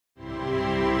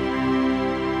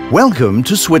Welcome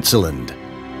to Switzerland.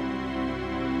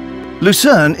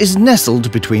 Lucerne is nestled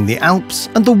between the Alps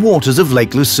and the waters of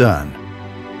Lake Lucerne.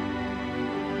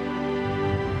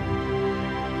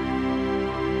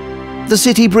 The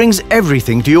city brings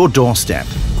everything to your doorstep.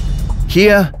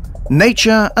 Here,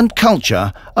 nature and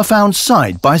culture are found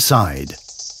side by side.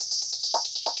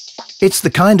 It's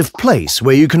the kind of place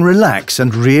where you can relax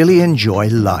and really enjoy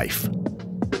life.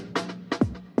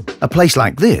 A place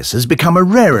like this has become a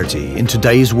rarity in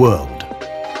today's world.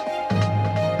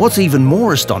 What's even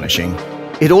more astonishing,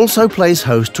 it also plays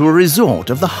host to a resort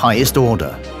of the highest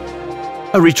order.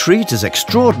 A retreat as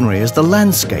extraordinary as the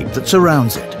landscape that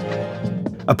surrounds it.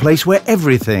 A place where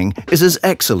everything is as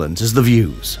excellent as the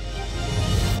views.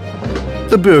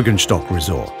 The Burgenstock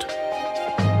Resort.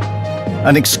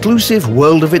 An exclusive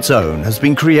world of its own has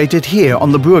been created here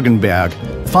on the Burgenberg,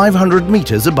 500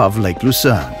 meters above Lake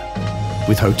Lucerne,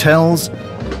 with hotels,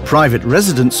 private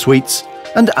residence suites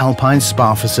and alpine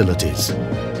spa facilities.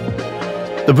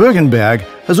 The Burgenberg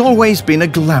has always been a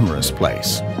glamorous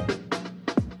place.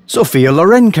 Sophia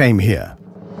Loren came here.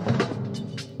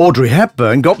 Audrey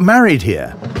Hepburn got married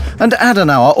here, and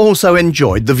Adenauer also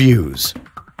enjoyed the views.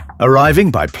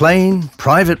 Arriving by plane,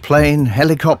 private plane,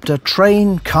 helicopter,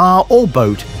 train, car or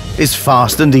boat is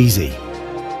fast and easy.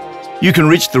 You can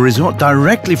reach the resort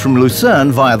directly from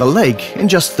Lucerne via the lake in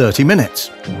just 30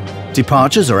 minutes.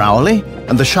 Departures are hourly,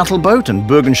 and the shuttle boat and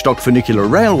Burgenstock Funicular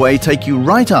Railway take you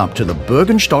right up to the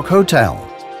Burgenstock Hotel,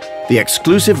 the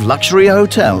exclusive luxury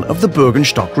hotel of the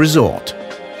Burgenstock Resort.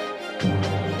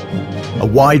 A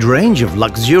wide range of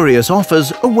luxurious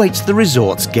offers awaits the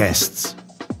resort's guests.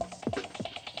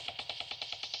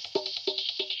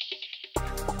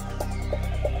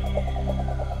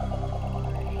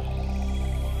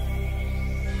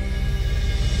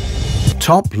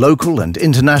 Top local and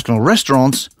international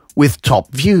restaurants with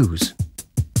top views.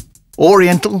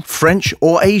 Oriental, French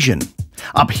or Asian.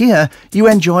 Up here, you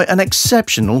enjoy an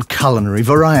exceptional culinary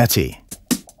variety.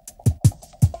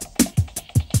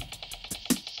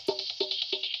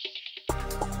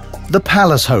 The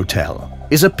Palace Hotel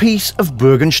is a piece of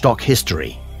Burgenstock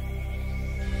history.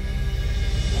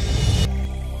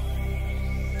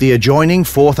 The adjoining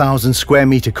 4,000 square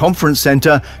meter conference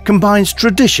centre combines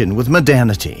tradition with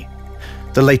modernity.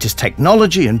 The latest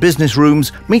technology and business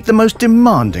rooms meet the most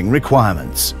demanding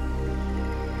requirements.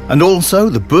 And also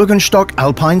the Burgenstock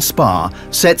Alpine Spa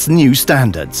sets new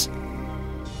standards.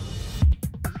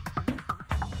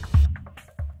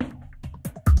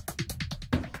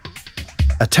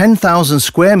 A 10,000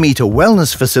 square meter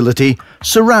wellness facility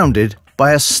surrounded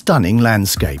by a stunning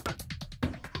landscape.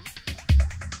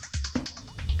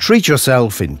 Treat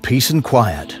yourself in peace and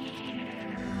quiet.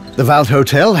 The Wald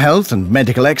Hotel Health and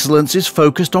Medical Excellence is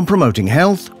focused on promoting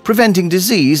health, preventing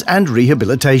disease and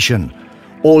rehabilitation,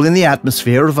 all in the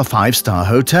atmosphere of a 5-star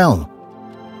hotel.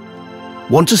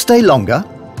 Want to stay longer?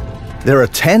 There are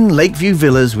 10 lakeview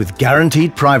villas with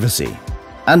guaranteed privacy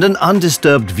and an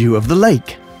undisturbed view of the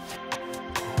lake.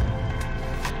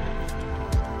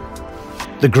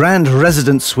 The grand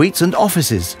residence suites and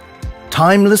offices,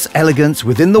 timeless elegance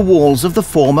within the walls of the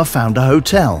former Founder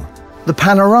Hotel. The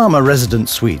Panorama Residence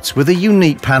Suites with a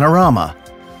unique panorama.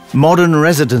 Modern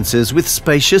residences with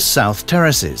spacious south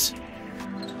terraces.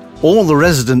 All the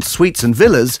residence suites and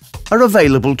villas are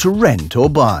available to rent or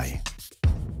buy.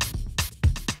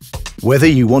 Whether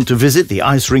you want to visit the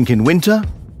ice rink in winter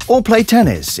or play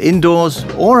tennis indoors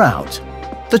or out,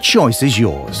 the choice is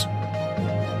yours.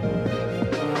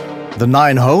 The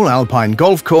 9-hole Alpine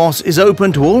golf course is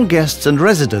open to all guests and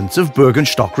residents of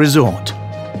Burgenstock Resort.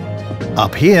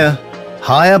 Up here,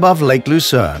 high above Lake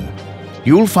Lucerne,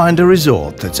 you'll find a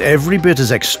resort that's every bit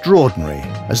as extraordinary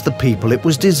as the people it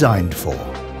was designed for.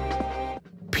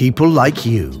 People like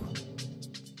you.